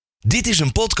Dit is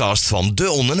een podcast van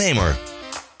De Ondernemer.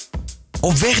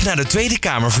 Op weg naar de Tweede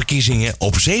Kamerverkiezingen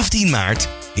op 17 maart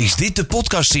is dit de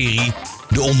podcastserie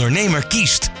De Ondernemer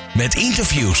kiest. Met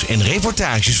interviews en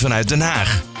reportages vanuit Den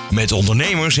Haag. Met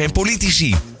ondernemers en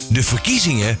politici. De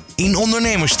verkiezingen in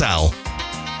ondernemerstaal.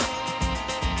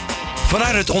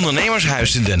 Vanuit het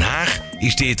Ondernemershuis in Den Haag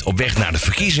is dit Op weg naar de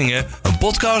verkiezingen een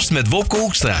podcast met Wopke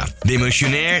Hoekstra,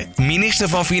 demissionair, minister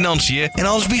van Financiën en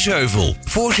Hans Biesheuvel,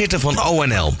 voorzitter van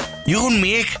ONL. Jeroen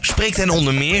Meerk spreekt hen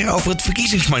onder meer over het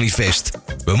verkiezingsmanifest.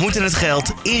 We moeten het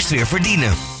geld eerst weer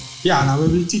verdienen. Ja, nou, we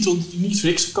hebben die titel niet voor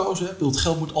niks gekozen. Hè. Het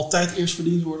geld moet altijd eerst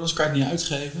verdiend worden, anders kan je het niet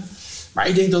uitgeven. Maar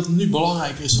ik denk dat het nu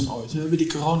belangrijker is dan ooit. We hebben die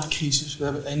coronacrisis, we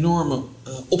hebben enorme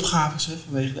opgaves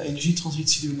vanwege de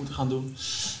energietransitie die we moeten gaan doen.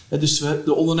 Dus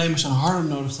de ondernemers zijn harder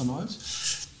nodig dan ooit.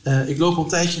 Ik loop al een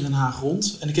tijdje in Den Haag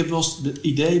rond en ik heb wel eens het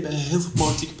idee bij heel veel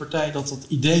politieke partijen dat het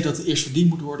idee dat het eerst verdiend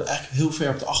moet worden eigenlijk heel ver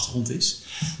op de achtergrond is.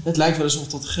 Het lijkt wel alsof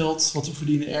dat geld wat we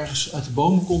verdienen ergens uit de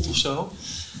bomen komt of zo.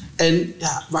 En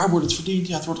ja, waar wordt het verdiend?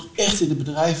 Ja, het wordt echt in de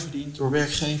bedrijven verdiend door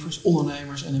werkgevers,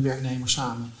 ondernemers en werknemers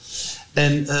samen.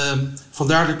 En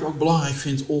vandaar dat ik het ook belangrijk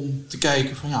vind om te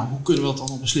kijken van ja, hoe kunnen we dat dan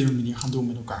op een slimme manier gaan doen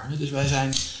met elkaar. Dus wij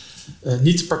zijn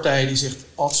niet de partij die zegt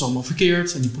het is allemaal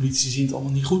verkeerd en die politici zien het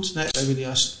allemaal niet goed. Nee, wij willen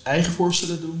juist eigen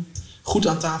voorstellen doen. Goed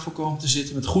aan tafel komen te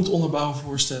zitten met goed onderbouwen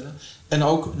voorstellen. En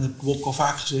ook, dat heb ik Wopke al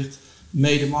vaak gezegd,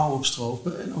 mede mouwen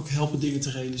opstropen en ook helpen dingen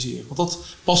te realiseren. Want dat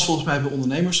past volgens mij bij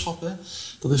ondernemerschap. Hè.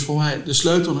 Dat is voor mij de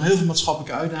sleutel naar heel veel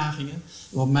maatschappelijke uitdagingen. En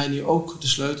wat mij nu ook de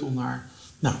sleutel naar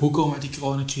hoe komen we uit die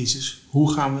coronacrisis?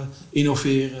 Hoe gaan we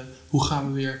innoveren? Hoe gaan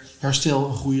we weer herstel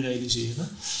en groei realiseren?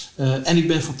 En ik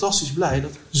ben fantastisch blij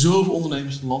dat zoveel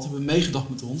ondernemers in het land hebben meegedacht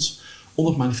met ons om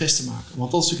dat manifest te maken.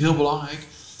 Want dat is natuurlijk heel belangrijk.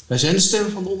 Wij zijn de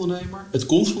stem van de ondernemer. Het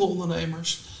komt van de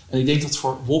ondernemers. En ik denk dat het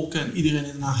voor Wopke en iedereen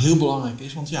in Den Haag heel belangrijk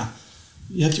is. Want ja,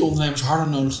 je hebt die ondernemers harder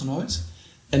nodig dan ooit.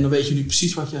 En dan weet je nu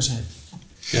precies wat je aan ze hebt.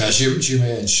 Ja, zeer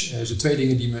mee eens. Er zijn twee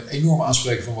dingen die me enorm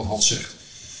aanspreken van wat Hans zegt.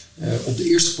 Op de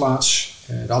eerste plaats,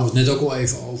 daar hadden we het net ook al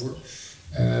even over.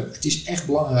 Het is echt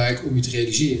belangrijk om je te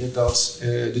realiseren dat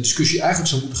de discussie eigenlijk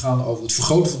zou moeten gaan over het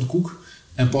vergroten van de koek.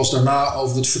 En pas daarna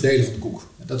over het verdelen van de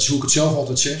koek. Dat is hoe ik het zelf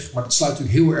altijd zeg, maar dat sluit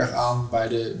natuurlijk heel erg aan bij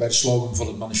de slogan van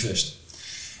het manifest.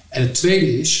 En het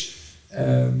tweede is,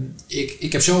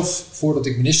 ik heb zelf, voordat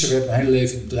ik minister werd, mijn hele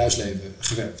leven in het bedrijfsleven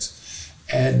gewerkt.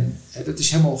 En dat is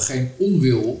helemaal geen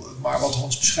onwil, maar wat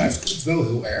Hans beschrijft klopt wel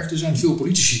heel erg. Er zijn veel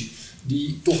politici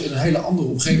die toch in een hele andere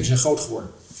omgeving zijn groot geworden.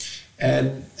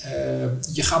 En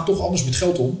je gaat toch anders met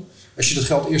geld om als je dat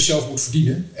geld eerst zelf moet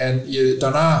verdienen en je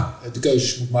daarna de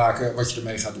keuzes moet maken wat je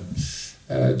ermee gaat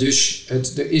doen. Dus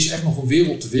er is echt nog een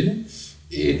wereld te winnen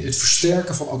in het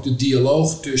versterken van ook de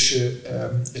dialoog tussen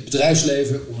het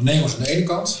bedrijfsleven, ondernemers aan de ene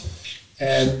kant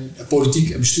en politiek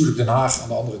en bestuurlijk Den Haag aan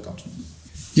de andere kant.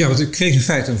 Ja, want u kreeg in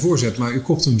feite een voorzet, maar u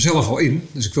kopt hem zelf al in.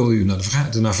 Dus ik wilde u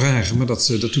daarna vragen, maar dat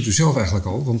doet u zelf eigenlijk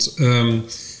al. Want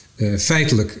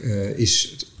feitelijk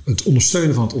is het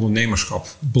ondersteunen van het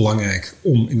ondernemerschap belangrijk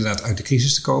om inderdaad uit de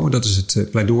crisis te komen. Dat is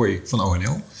het pleidooi van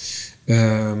ONL.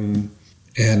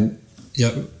 En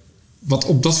ja, wat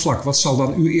op dat vlak, wat zal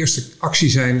dan uw eerste actie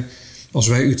zijn als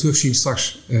wij u terugzien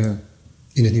straks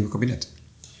in het nieuwe kabinet?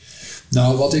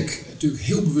 Nou, wat ik natuurlijk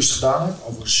heel bewust gedaan heb,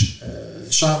 overigens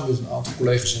samen met een aantal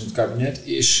collega's in het kabinet,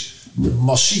 is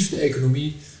massief de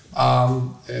economie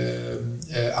aan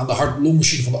de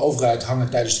hart-longmachine van de overheid hangen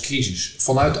tijdens de crisis.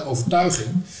 Vanuit de overtuiging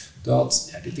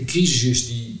dat dit een crisis is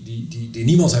die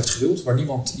niemand heeft gewild, waar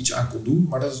niemand iets aan kon doen,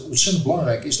 maar dat het ontzettend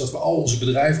belangrijk is dat we al onze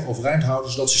bedrijven overeind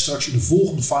houden, zodat ze straks in de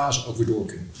volgende fase ook weer door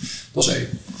kunnen. Dat is één.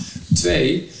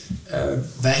 Twee,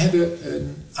 wij hebben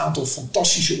een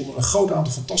groot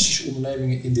aantal fantastische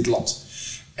ondernemingen in dit land.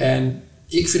 En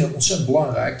ik vind het ontzettend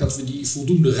belangrijk dat we die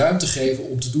voldoende ruimte geven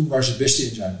om te doen waar ze het beste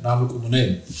in zijn, namelijk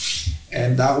ondernemen.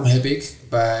 En daarom heb ik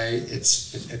bij het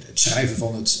schrijven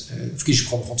van het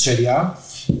verkiezingsprogramma van het CDA,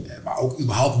 maar ook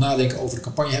überhaupt nadenken over de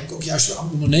campagne, heb ik ook juist aan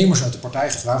ondernemers uit de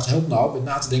partij gevraagd, help nou met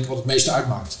na te denken wat het meeste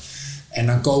uitmaakt. En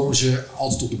dan komen ze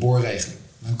altijd op de boorregeling.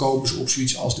 Dan komen ze op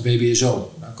zoiets als de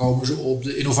WBSO. Dan komen ze op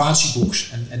de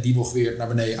innovatiebox en die nog weer naar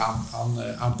beneden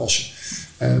aanpassen.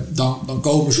 Dan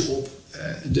komen ze op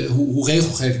hoe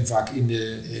regelgeving vaak in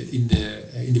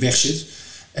de weg zit.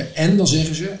 En dan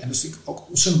zeggen ze, en dat vind ik ook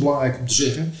ontzettend belangrijk om te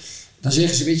zeggen, dan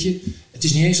zeggen ze, weet je, het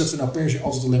is niet eens dat we nou per se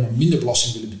altijd alleen maar minder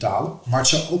belasting willen betalen, maar het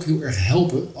zou ook heel erg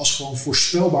helpen als gewoon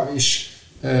voorspelbaar is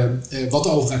wat de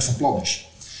overheid van plan is.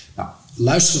 Nou,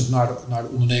 luisterend naar de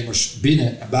ondernemers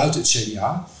binnen en buiten het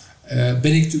CDA,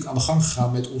 ben ik natuurlijk aan de gang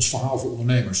gegaan met ons verhaal voor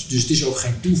ondernemers. Dus het is ook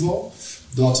geen toeval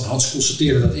dat, Hans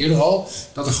constateerde dat eerder al,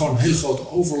 dat er gewoon een hele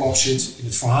grote overlap zit in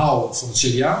het verhaal van het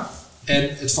CDA en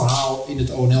het verhaal in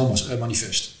het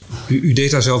ONL-manifest. U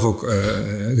deed daar zelf ook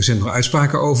recent nog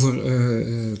uitspraken over.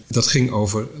 Dat ging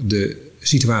over de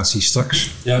situatie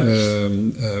straks. Ja.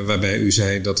 Waarbij u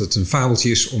zei dat het een fabeltje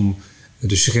is om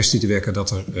de suggestie te wekken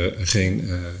dat er geen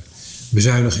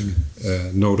bezuinigingen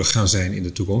nodig gaan zijn in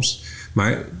de toekomst.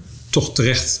 Maar toch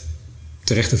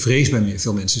terechte vrees bij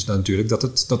veel mensen is dan natuurlijk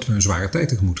dat we een zware tijd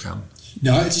tegemoet gaan.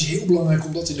 Nou, het is heel belangrijk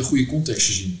om dat in de goede context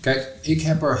te zien. Kijk, ik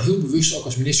heb er heel bewust ook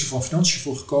als minister van Financiën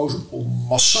voor gekozen om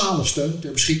massale steun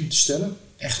ter beschikking te stellen.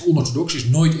 Echt onorthodox, is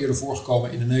nooit eerder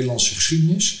voorgekomen in de Nederlandse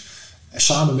geschiedenis.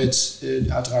 Samen met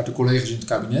uiteraard de collega's in het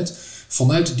kabinet.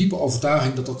 Vanuit de diepe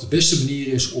overtuiging dat dat de beste manier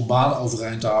is om banen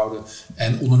overeind te houden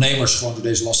en ondernemers gewoon door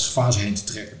deze lastige fase heen te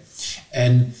trekken.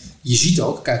 En je ziet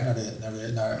ook, kijk naar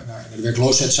de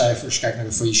werkloosheidscijfers, kijk naar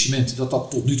de faillissementen, dat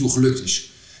tot nu toe gelukt is.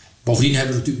 Bovendien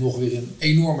hebben we natuurlijk nog weer een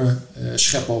enorme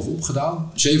schep bovenop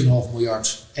gedaan. 7,5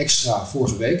 miljard extra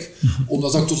vorige week. Om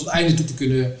dat ook tot het einde toe te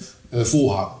kunnen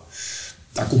volhouden.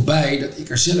 Daar komt bij dat ik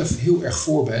er zelf heel erg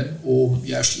voor ben om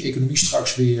juist die economie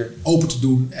straks weer open te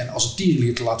doen en als een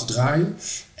tierenlier te laten draaien.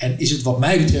 En is het wat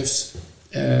mij betreft,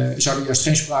 zou er juist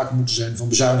geen sprake moeten zijn van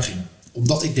bezuinigingen.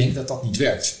 Omdat ik denk dat dat niet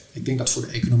werkt. Ik denk dat voor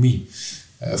de economie,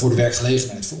 voor de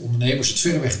werkgelegenheid, voor ondernemers het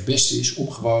verreweg het beste is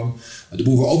om gewoon de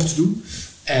boel weer open te doen.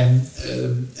 En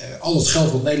al het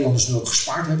geld wat Nederlanders nu ook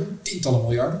gespaard hebben, tientallen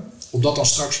miljarden, om dat dan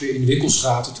straks weer in de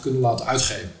winkelstraten te kunnen laten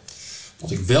uitgeven.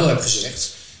 Wat ik wel heb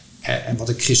gezegd, en wat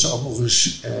ik gisteren ook nog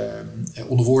eens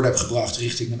onder woorden heb gebracht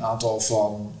richting een aantal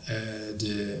van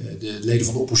de leden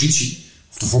van de oppositie,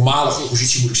 of de voormalige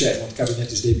oppositie moet ik zeggen, want het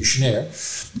kabinet is demissionair,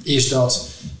 is dat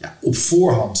op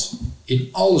voorhand in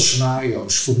alle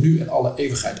scenario's voor nu en alle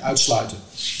eeuwigheid uitsluiten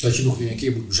dat je nog weer een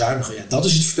keer moet bezuinigen. Ja, dat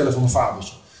is het vertellen van een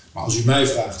fabeltje. Maar als u mij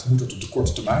vraagt, moet dat op de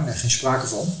korte termijn? Nee, geen sprake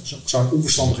van. Dat zou een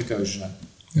onverstandige keuze zijn.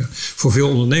 Ja, voor veel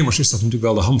ondernemers is dat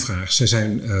natuurlijk wel de hamvraag. Zij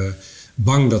zijn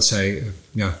bang dat zij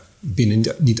binnen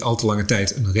niet al te lange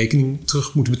tijd een rekening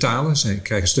terug moeten betalen. Zij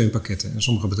krijgen steunpakketten en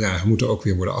sommige bedragen moeten ook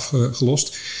weer worden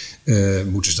afgelost.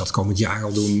 Moeten ze dat komend jaar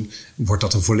al doen? Wordt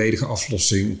dat een volledige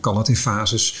aflossing? Kan dat in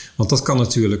fases? Want dat kan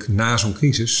natuurlijk na zo'n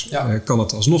crisis, kan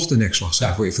het alsnog de nekslag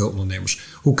zijn voor veel ondernemers.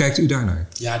 Hoe kijkt u daarnaar?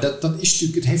 Ja, dat is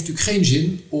natuurlijk, het heeft natuurlijk geen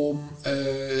zin om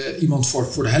iemand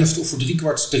voor de helft of voor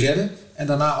 3/4 te redden en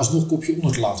daarna alsnog kopje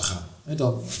onder te laten gaan.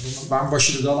 Waarom was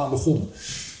je er dan aan begonnen?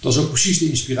 Dat is ook precies de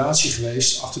inspiratie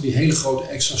geweest achter die hele grote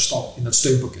extra stap in dat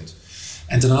steunpakket.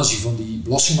 En ten aanzien van die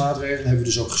belastingmaatregelen hebben we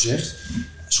dus ook gezegd,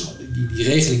 die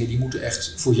regelingen die moeten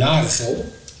echt voor jaren gelden.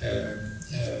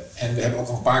 En we hebben ook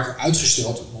al een paar keer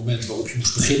uitgesteld het moment waarop je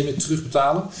moest beginnen met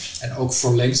terugbetalen. En ook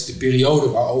verlengd de periode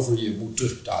waarover je moet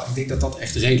terugbetalen. Ik denk dat dat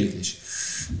echt redelijk is.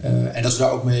 En dat we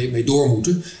daar ook mee door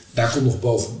moeten. Daar komt nog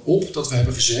bovenop dat we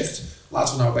hebben gezegd,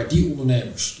 laten we nou bij die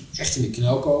ondernemers die echt in de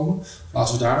knel komen,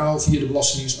 laten we daar nou via de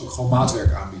Belastingdienst ook gewoon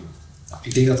maatwerk aanbieden. Nou,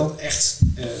 ik denk dat dat echt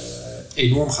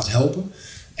enorm gaat helpen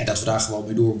en dat we daar gewoon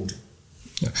mee door moeten.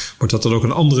 Ja. Wordt dat dan ook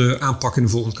een andere aanpak in de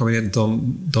volgende kabinet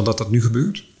dan dat nu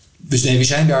gebeurt? Dus nee, we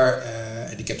zijn daar,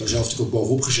 en ik heb daar zelf natuurlijk ook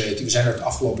bovenop gezeten, we zijn daar het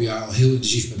afgelopen jaar al heel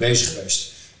intensief mee bezig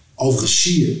geweest. Overigens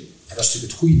zie je, en dat is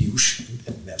natuurlijk het goede nieuws,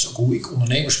 en dat is ook hoe ik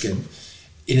ondernemers ken,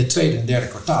 in het tweede en derde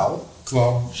kwartaal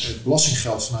kwam het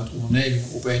belastinggeld vanuit ondernemingen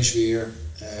opeens weer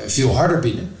veel harder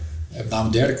binnen, met name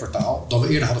het derde kwartaal, dan we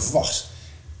eerder hadden verwacht.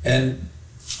 En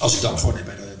als ik dan gewoon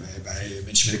bij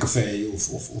mensen met een café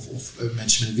of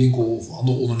mensen met een winkel of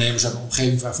andere ondernemers uit mijn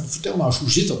omgeving vraag van vertel nou eens,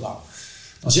 hoe zit dat nou?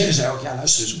 Dan zeggen zij ook,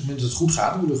 luister eens, op het moment dat het goed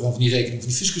gaat, dan willen we gewoon van die rekening van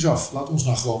die fiscus af. Laat ons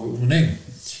nou gewoon weer ondernemen.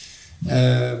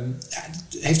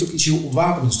 Het heeft ook iets heel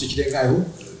ontwapenends, dat je denkt,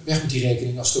 weg met die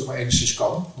rekening als het ook maar enigszins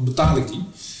kan. Dan betaal ik die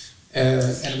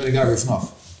en dan ben ik daar weer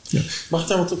vanaf. Ja. Mag ik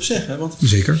daar wat op zeggen? Want,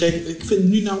 zeker. Kijk, ik vind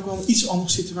nu namelijk wel een iets andere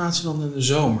situatie dan in de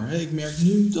zomer. Hè. Ik merk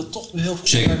nu dat toch bij heel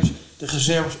veel ondernemers de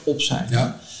reserves op zijn. Ja.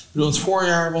 Ik bedoel, in het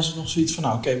voorjaar was het nog zoiets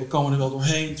van, we komen er wel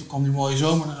doorheen. Toen kwam die mooie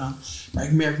zomer eraan. Maar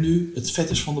ik merk nu, het vet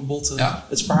is van de botten.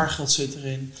 Het spaargeld zit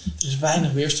erin. Er is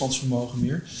weinig weerstandsvermogen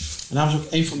meer. En daarom is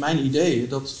ook een van mijn ideeën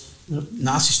dat we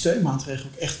naast die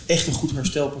steunmaatregelen ook echt een goed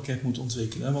herstelpakket moeten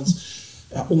ontwikkelen. Want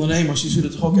ondernemers die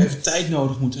zullen toch ook even tijd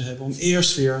nodig moeten hebben om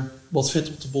eerst weer wat vet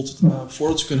op de botten te maken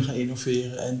voordat ze kunnen gaan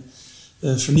innoveren en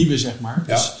vernieuwen, zeg maar.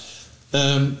 Ja. Dus,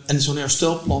 en zo'n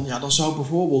herstelplan, dan zou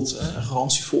bijvoorbeeld een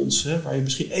garantiefonds, waar je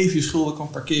misschien even je schulden kan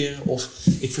parkeren of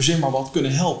ik verzin maar wat,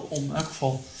 kunnen helpen om in elk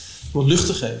geval wat lucht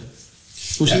te geven.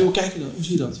 Hoe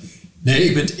zie je dat? Nee,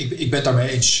 ik ben het daarmee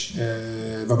eens.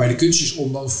 Waarbij de kunst is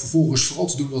om dan vervolgens vooral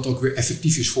te doen wat ook weer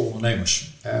effectief is voor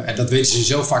ondernemers. En dat weten ze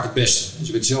zelf vaak het beste.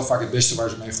 Ze weten zelf vaak het beste waar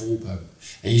ze mee geholpen hebben.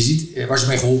 En je ziet waar ze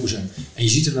mee geholpen zijn. En je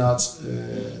ziet inderdaad,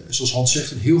 zoals Hans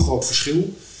zegt, een heel groot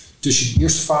verschil tussen de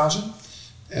eerste fase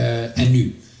en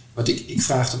nu. Want ik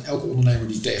vraag dan elke ondernemer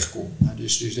die ik tegenkom.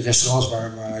 Dus de restaurants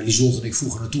waar Liesel en ik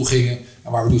vroeger naartoe gingen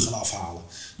en waar we nu gaan afhalen.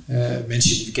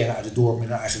 Mensen die we kennen uit het dorp met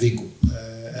een eigen winkel.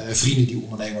 Vrienden die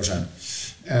ondernemer zijn.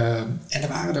 En er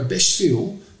waren er best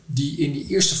veel die in die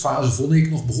eerste fase, vond ik,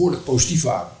 nog behoorlijk positief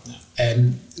waren. Ja.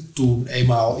 En toen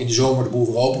eenmaal in de zomer de boel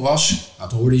weer open was,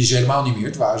 toen hoorde je ze helemaal niet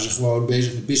meer. Toen waren ze gewoon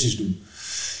bezig met business doen.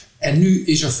 En nu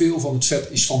is er veel van het vet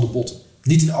is van de botten.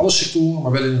 Niet in alle sectoren,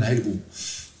 maar wel in een heleboel.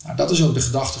 Nou, dat is ook de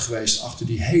gedachte geweest achter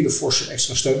die hele forse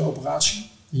extra steunoperatie.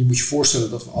 Je moet je voorstellen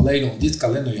dat we alleen al dit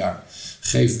kalenderjaar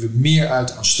geven we meer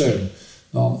uit aan steun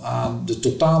dan aan de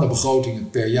totale begrotingen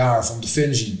per jaar van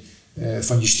Defensie,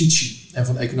 van Justitie en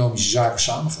van Economische Zaken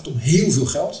samen. Het gaat om heel veel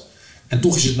geld en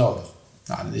toch is het nodig.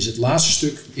 Nou, dan is het laatste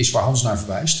stuk is waar Hans naar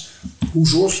verwijst. Hoe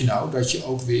zorg je nou dat je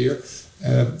ook weer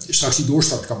straks die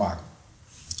doorstart kan maken?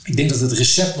 Ik denk dat het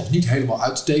recept nog niet helemaal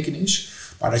uit te tekenen is.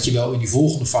 Maar dat je wel in die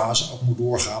volgende fase ook moet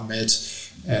doorgaan met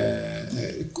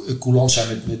coulant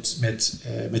zijn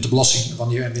met de belasting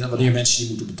wanneer mensen die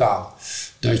moeten betalen.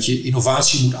 Dat je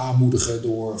innovatie moet aanmoedigen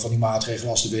door van die maatregelen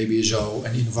als de WBSO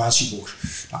en de innovatiebox.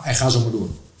 Nou, en ga zo maar door.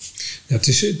 Ja,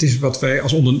 het is wat wij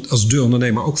als de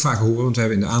ondernemer ook vaak horen. Want we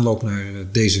hebben in de aanloop naar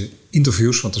deze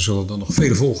interviews, want er zullen dan nog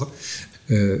vele volgen.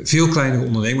 Veel kleinere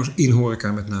ondernemers, in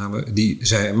horeca met name, die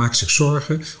maken zich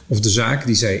zorgen of de zaak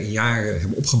die zij in jaren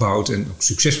hebben opgebouwd en ook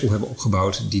succesvol hebben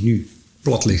opgebouwd, die nu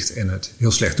plat ligt en het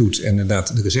heel slecht doet en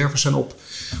inderdaad de reserves zijn op.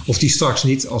 Of die straks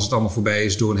niet, als het allemaal voorbij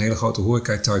is, door een hele grote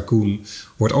horeca-tycoon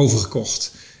wordt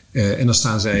overgekocht. En dan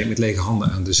staan zij met lege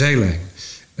handen aan de zijlijn.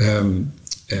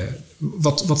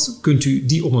 Wat kunt u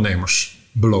die ondernemers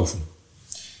beloven?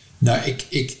 Nou,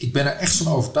 ik ben er echt van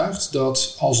overtuigd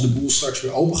dat als de boel straks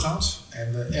weer open gaat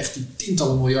en we echt die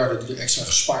tientallen miljarden die er extra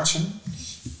gespaard zijn,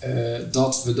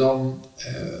 dat we dan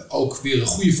ook weer een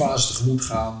goede fase tegemoet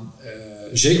gaan.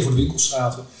 Zeker voor de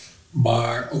winkelstraten,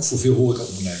 maar ook voor veel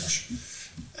horecaondernemers.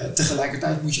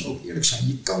 Tegelijkertijd moet je ook eerlijk zijn.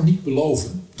 Je kan niet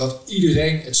beloven dat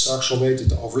iedereen het straks zal weten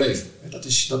te overleven.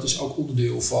 Dat is ook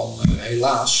onderdeel van,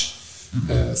 helaas,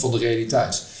 van de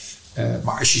realiteit.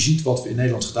 Maar als je ziet wat we in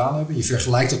Nederland gedaan hebben, je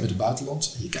vergelijkt dat met het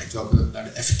buitenland, en je kijkt wel naar de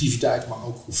effectiviteit, maar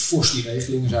ook hoe fors die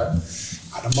regelingen zijn,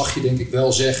 dan mag je denk ik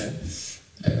wel zeggen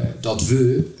dat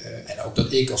we, en ook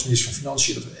dat ik als minister van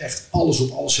Financiën, dat we echt alles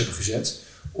op alles hebben gezet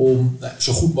om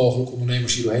zo goed mogelijk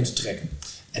ondernemers hier doorheen te trekken.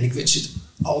 En ik wens het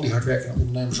al die hardwerkende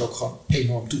ondernemers ook gewoon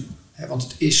enorm toe. Want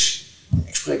het is,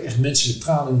 ik spreek echt mensen met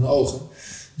tranen in hun ogen,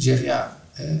 die zeggen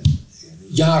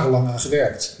jarenlang aan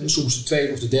gewerkt. Soms de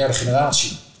tweede of de derde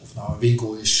generatie. Of het nou een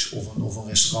winkel is of een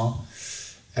restaurant.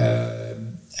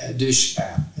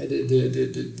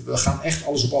 We gaan echt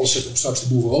alles op alles zetten om straks de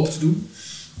boel weer open te doen.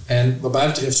 En wat mij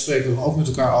betreft spreken we dan ook met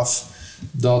elkaar af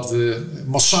dat we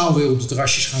massaal weer op de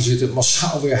terrasjes gaan zitten,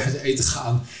 massaal weer uit eten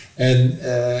gaan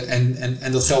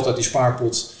en dat geld uit die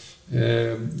spaarpot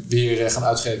weer gaan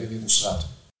uitgeven in winkelstraat.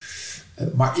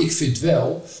 Maar ik vind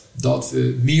wel dat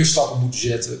we meer stappen moeten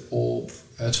zetten op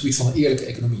het gebied van een eerlijke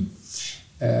economie.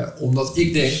 Omdat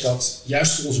ik denk dat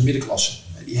juist voor onze middenklasse,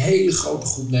 die hele grote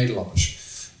groep Nederlanders,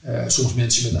 soms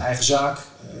mensen met een eigen zaak,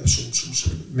 soms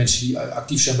mensen die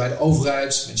actief zijn bij de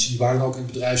overheid, mensen die waar dan ook in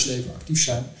het bedrijfsleven actief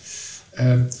zijn,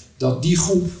 dat die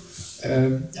groep,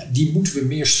 die moeten we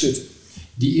meer stutten.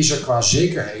 Die is er qua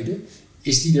zekerheden,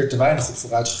 is die er te weinig op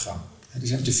vooruit gegaan. Er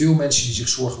zijn te veel mensen die zich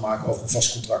zorgen maken over een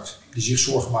vast contract. Die zich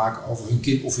zorgen maken over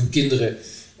hun kinderen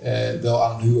wel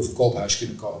aan een huur- of een koophuis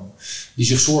kunnen komen. Die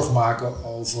zich zorgen maken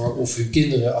over of hun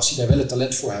kinderen, als die daar wel het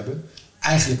talent voor hebben,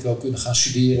 eigenlijk wel kunnen gaan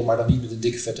studeren, maar dan niet met een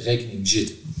dikke vette rekening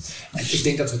zitten. En ik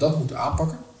denk dat we dat moeten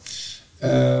aanpakken.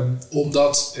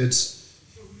 Omdat het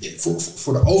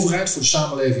voor de overheid, voor de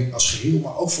samenleving als geheel,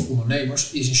 maar ook voor ondernemers,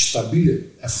 is een stabiele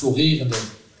en florerende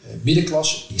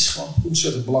middenklasse is gewoon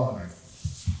ontzettend belangrijk.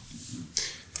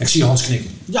 Ik zie Hans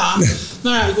knikken. Ja,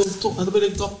 nou ja, ik wil toch, dan ben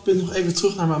ik nog even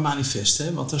terug naar mijn manifest.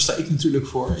 Hè, want daar sta ik natuurlijk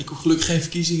voor. Ik hoef gelukkig geen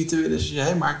verkiezingen te winnen, zoals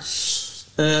jij. Maar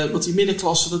want die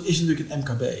middenklasse, dat is natuurlijk het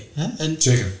MKB. Hè? En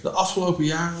zeker. De afgelopen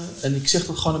jaren, en ik zeg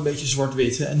dat gewoon een beetje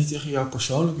zwart-wit, hè, en niet tegen jou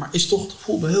persoonlijk, maar is toch het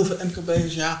gevoel bij heel veel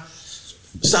MKB'ers,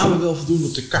 staan we wel voldoende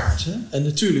op de kaart. Hè? En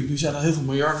natuurlijk, nu zijn er heel veel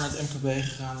miljarden naar het MKB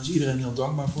gegaan. Daar is iedereen heel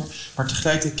dankbaar voor. Maar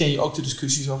tegelijkertijd ken je ook de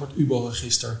discussies over het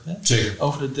UBO-register. Hè? Zeker.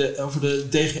 Over de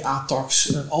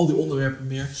DGA-tax, al die onderwerpen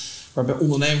meer. Waarbij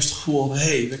ondernemers het gevoel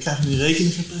hadden, we krijgen nu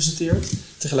rekening gepresenteerd.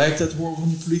 Tegelijkertijd horen we van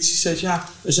die politie steeds,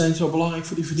 we zijn zo belangrijk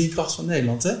voor die verdienkracht van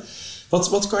Nederland. Hè?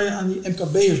 Wat kan je aan die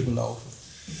MKB'ers beloven?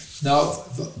 Nou,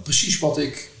 precies wat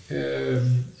ik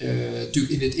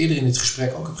natuurlijk eerder in het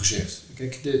gesprek ook heb gezegd.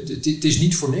 Kijk, het is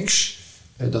niet voor niks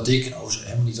dat ik,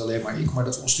 helemaal niet alleen maar ik, maar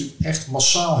dat we ons natuurlijk echt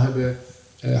massaal hebben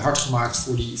hard gemaakt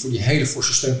voor die hele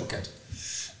forse steunpakketten.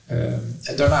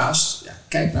 En daarnaast,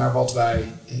 kijk naar wat wij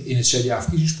in het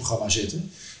CDA-verkiezingsprogramma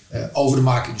zetten over de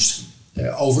maakindustrie,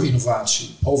 over innovatie,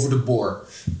 over de BOR,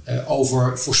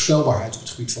 over voorspelbaarheid op het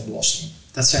gebied van belastingen.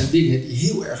 Dat zijn dingen die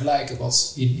heel erg lijken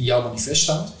wat in jouw manifest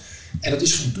staat. En dat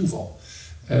is geen toeval.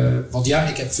 Want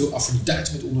ik heb veel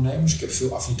affiniteit met ondernemers. Ik heb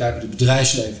veel affiniteit met het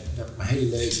bedrijfsleven. Daar heb ik mijn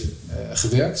hele leven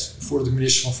gewerkt voordat ik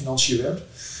minister van Financiën werd.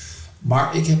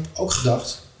 Maar ik heb ook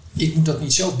gedacht, ik moet dat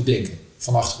niet zelf bedenken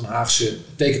van achter een Haagse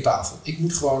tekentafel. Ik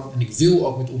moet gewoon, en ik wil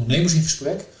ook met ondernemers in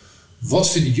gesprek.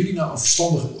 Wat vinden jullie nou een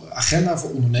verstandige agenda voor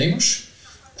ondernemers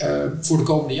voor de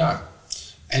komende jaren?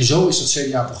 En zo is dat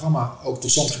CDA-programma ook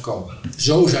tot stand gekomen.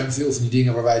 Zo zijn veel van die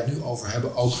dingen waar wij het nu over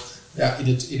hebben ook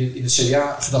in het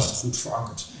CDA-gedachtegoed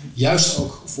verankerd. Juist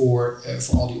ook voor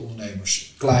al die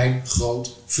ondernemers. Klein,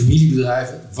 groot,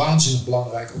 familiebedrijven. Waanzinnig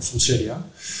belangrijk, ook voor het CDA.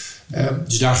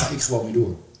 Dus daar ga ik gewoon mee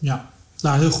door. Ja,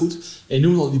 nou heel goed. En je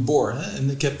noemde al die BOR. Hè? En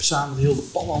ik heb samen met heel de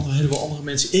PAN en een heleboel andere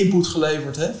mensen input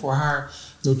geleverd voor haar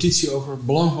notitie over het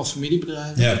belang van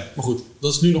familiebedrijven. Ja. Maar goed,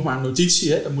 dat is nu nog maar een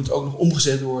notitie. Hè? Dat moet ook nog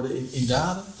omgezet worden in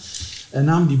daden. En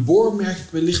namelijk die BOR merk ik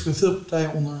wellicht bij veel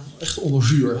partijen echt onder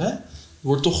vuur. Hè? Er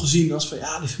wordt toch gezien als van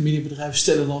die familiebedrijven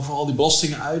stellen dan vooral die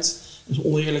belastingen uit. Dat is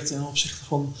oneerlijk ten opzichte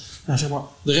van zeg maar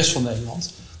de rest van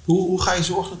Nederland. Hoe ga je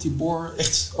zorgen dat die BOR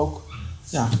echt ook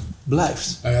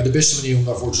blijft? Nou ja, de beste manier om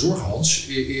daarvoor te zorgen, Hans,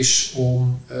 is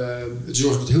om te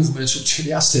zorgen dat heel veel mensen op het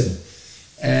CDA stemmen.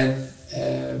 En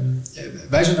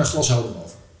wij zijn daar glashelder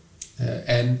over.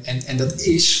 En dat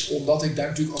is omdat ik daar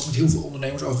natuurlijk ook met heel veel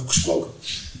ondernemers over heb gesproken.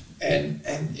 En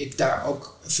ik daar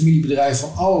ook familiebedrijven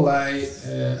van allerlei,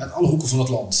 uit alle hoeken van het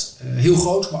land, heel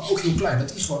groot, maar ook heel klein,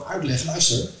 dat die gewoon uitleggen,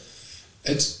 luister,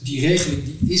 die regeling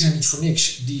die is er niet voor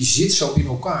niks. Die zit zo in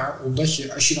elkaar, omdat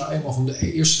je, als je nou eenmaal van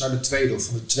de eerste naar de tweede, of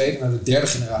van de tweede naar de derde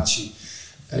generatie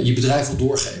je bedrijf wil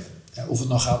doorgeven. Of het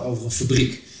nou gaat over een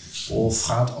fabriek, of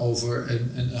gaat over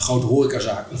een grote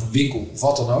horecazaak, of een winkel, of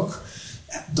wat dan ook.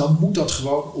 Dan moet dat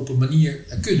gewoon op een manier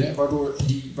kunnen, waardoor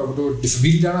de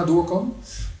familie daarna door kan.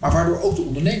 Maar waardoor ook de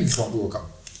onderneming gewoon door kan.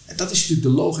 En dat is natuurlijk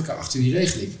de logica achter die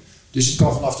regeling. Dus het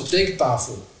kan vanaf de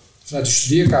tekentafel, vanuit de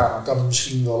studeerkamer, kan het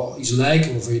misschien wel iets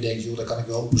lijken waarvan je denkt, joh, daar kan ik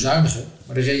wel op bezuinigen.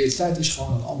 Maar de realiteit is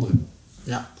gewoon een andere.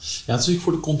 Ja, het is natuurlijk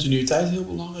voor de continuïteit heel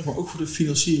belangrijk, maar ook voor de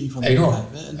financiering van de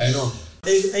bedrijven. Enorm.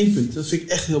 Eén punt, dat vind ik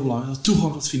echt heel belangrijk, dat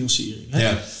toegang tot financiering. Hè?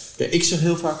 Ja. Kijk, ik zeg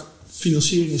heel vaak,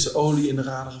 financiering is de olie in de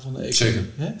raderen van de economie. Zeker.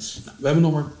 Hè? Nou, we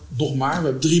hebben we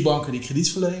hebben 3 banken die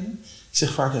krediet verlenen. Ik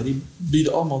zeg vaak, die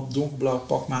bieden allemaal donkerblauw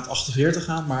pak maat 48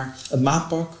 aan, maar het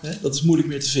maatpak, dat is moeilijk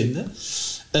meer te vinden.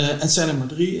 En het zijn er maar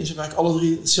 3 en ze werken alle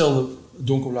 3 hetzelfde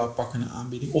donkerblauw pak in de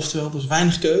aanbieding. Oftewel, dus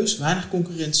weinig keus, weinig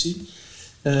concurrentie.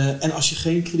 En als je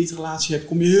geen kredietrelatie hebt,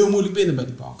 kom je heel moeilijk binnen bij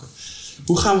die banken.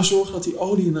 Hoe gaan we zorgen dat die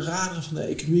olie in de raderen van de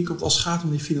economie komt als het gaat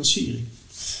om die financiering?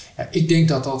 Ja, ik denk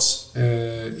dat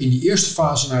in die eerste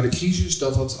fase na de crisis,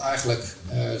 dat eigenlijk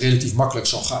relatief makkelijk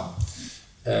zal gaan.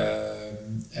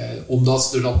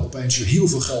 Omdat er dan opeens heel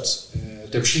veel geld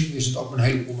ter beschikking is en het ook met een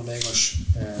heleboel ondernemers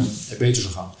beter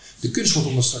zal gaan. De kunst wordt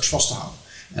om dat straks vast te houden.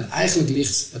 En eigenlijk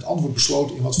ligt het antwoord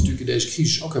besloten in wat we natuurlijk in deze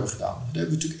crisis ook hebben gedaan. Daar hebben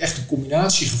we natuurlijk echt een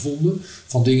combinatie gevonden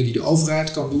van dingen die de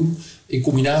overheid kan doen in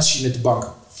combinatie met de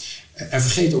banken. En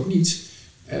vergeet ook niet,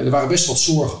 er waren best wat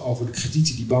zorgen over de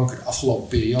kredieten die banken de afgelopen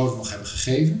periode nog hebben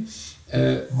gegeven.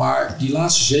 Maar die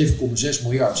laatste 7,6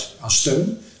 miljard aan steun,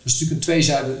 dat is natuurlijk een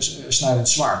tweesnijdend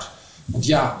zwaard. Want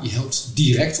je helpt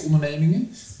direct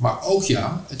ondernemingen. Maar ook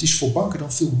het is voor banken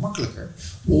dan veel makkelijker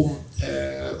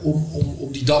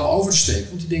om die dam over te steken.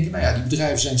 Want die denken, die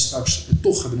bedrijven zijn straks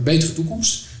toch hebben een betere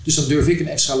toekomst. Dus dan durf ik een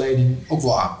extra lening ook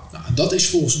wel aan. Nou, en dat is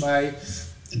volgens mij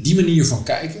die manier van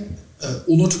kijken.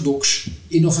 Onorthodox,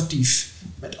 innovatief,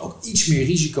 met ook iets meer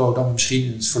risico dan we misschien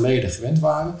in het verleden gewend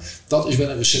waren. Dat is wel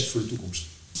een recept voor de toekomst.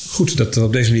 Goed dat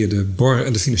op deze manier de BOR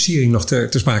en de financiering nog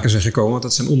ter sprake zijn gekomen.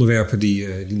 Dat zijn onderwerpen die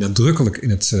nadrukkelijk in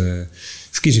het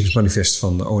verkiezingsmanifest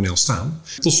van de ONL staan.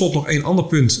 Tot slot nog 1 ander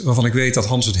punt waarvan ik weet dat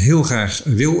Hans het heel graag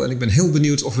wil. En ik ben heel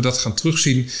benieuwd of we dat gaan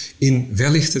terugzien in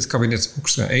wellicht het kabinet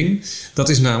Hoekstra 1. Dat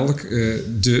is namelijk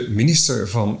de minister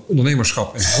van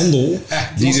Ondernemerschap en Handel.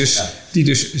 Die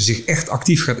dus zich echt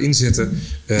actief gaat inzetten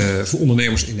voor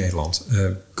ondernemers in Nederland.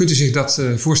 Kunt u zich dat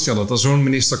voorstellen, dat zo'n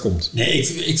minister komt? Nee,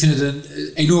 ik vind het een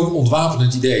enorm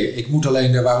ontwapenend idee. Ik moet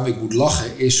alleen, waarom ik moet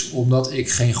lachen, is omdat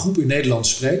ik geen groep in Nederland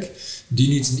spreek die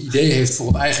niet een idee heeft voor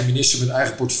een eigen minister met een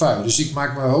eigen portefeuille. Dus ik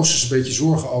maak me hoogstens een beetje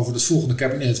zorgen over het volgende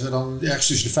kabinet, waar dan ergens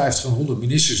tussen de 50 en 100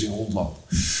 ministers in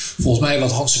rondlopen. Volgens mij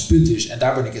wat Hans' punt is, en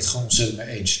daar ben ik het gewoon ontzettend mee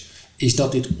eens, is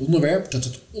dat het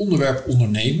onderwerp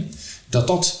ondernemen,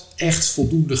 dat echt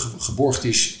voldoende geborgd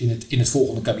is in het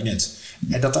volgende kabinet.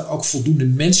 En dat er ook voldoende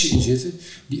mensen in zitten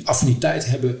die affiniteit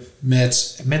hebben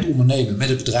met ondernemen, met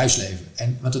het bedrijfsleven.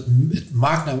 Want het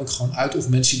maakt namelijk gewoon uit of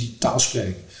mensen die taal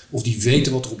spreken. Of die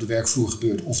weten wat er op de werkvloer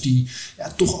gebeurt. Of die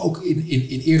toch ook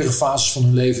in eerdere fases van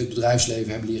hun leven het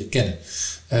bedrijfsleven hebben leren kennen.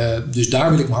 Dus daar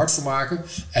wil ik me hard voor maken.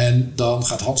 En dan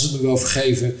gaat Hans het me wel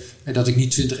vergeven dat ik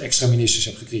niet 20 extra ministers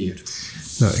heb gecreëerd.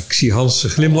 Nou, ik zie Hans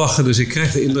glimlachen, dus ik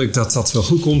krijg de indruk dat dat wel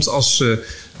goed komt als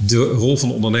de rol van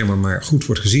de ondernemer maar goed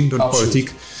wordt gezien door de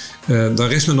politiek. Dan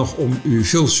rest me nog om u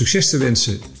veel succes te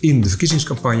wensen in de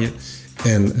verkiezingscampagne.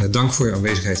 En dank voor uw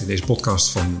aanwezigheid in deze podcast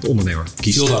van De Ondernemer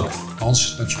Kiest. Veel dank.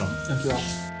 Hans, dankjewel. Dankjewel.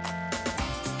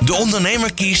 De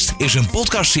Ondernemer Kiest is een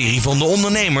podcastserie van De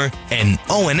Ondernemer en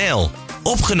ONL.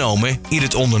 Opgenomen in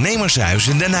het Ondernemershuis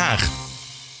in Den Haag.